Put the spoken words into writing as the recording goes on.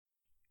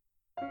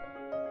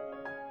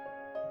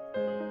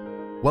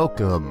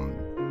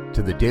Welcome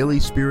to the Daily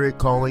Spirit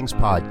Callings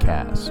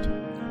Podcast.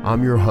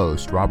 I'm your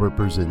host, Robert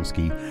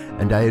Brzezinski,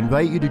 and I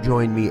invite you to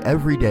join me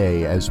every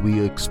day as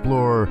we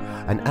explore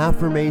an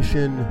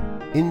affirmation,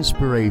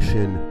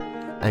 inspiration,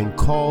 and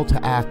call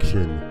to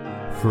action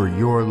for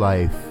your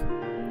life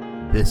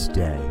this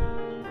day.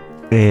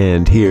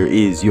 And here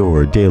is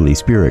your Daily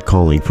Spirit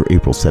Calling for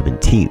April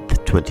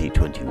 17th,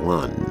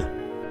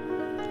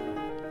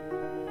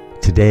 2021.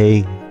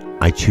 Today,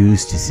 I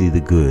choose to see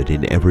the good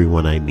in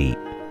everyone I meet,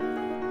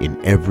 in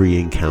every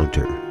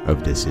encounter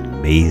of this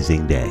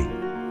amazing day.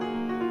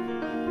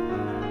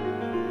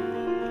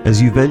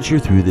 As you venture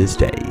through this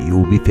day, you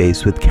will be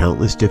faced with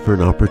countless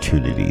different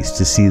opportunities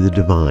to see the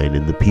divine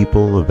in the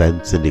people,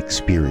 events, and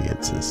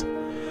experiences.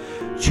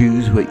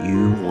 Choose what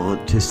you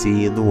want to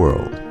see in the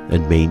world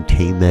and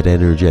maintain that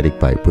energetic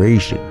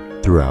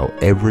vibration throughout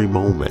every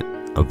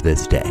moment of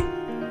this day.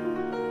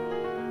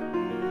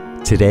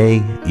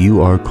 Today,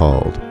 you are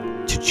called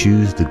to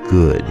choose the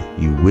good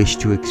you wish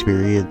to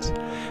experience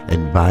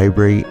and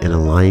vibrate in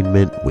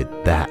alignment with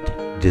that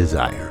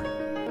desire.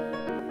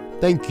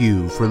 Thank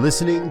you for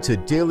listening to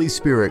Daily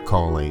Spirit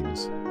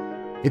Callings.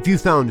 If you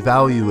found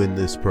value in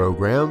this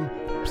program,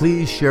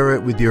 please share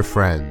it with your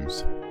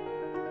friends.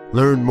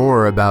 Learn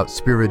more about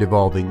Spirit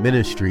Evolving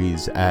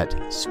Ministries at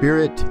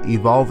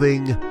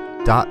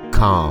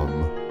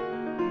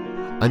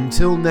spiritevolving.com.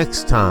 Until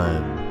next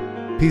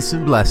time, peace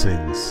and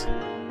blessings.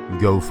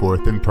 Go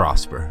forth and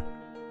prosper.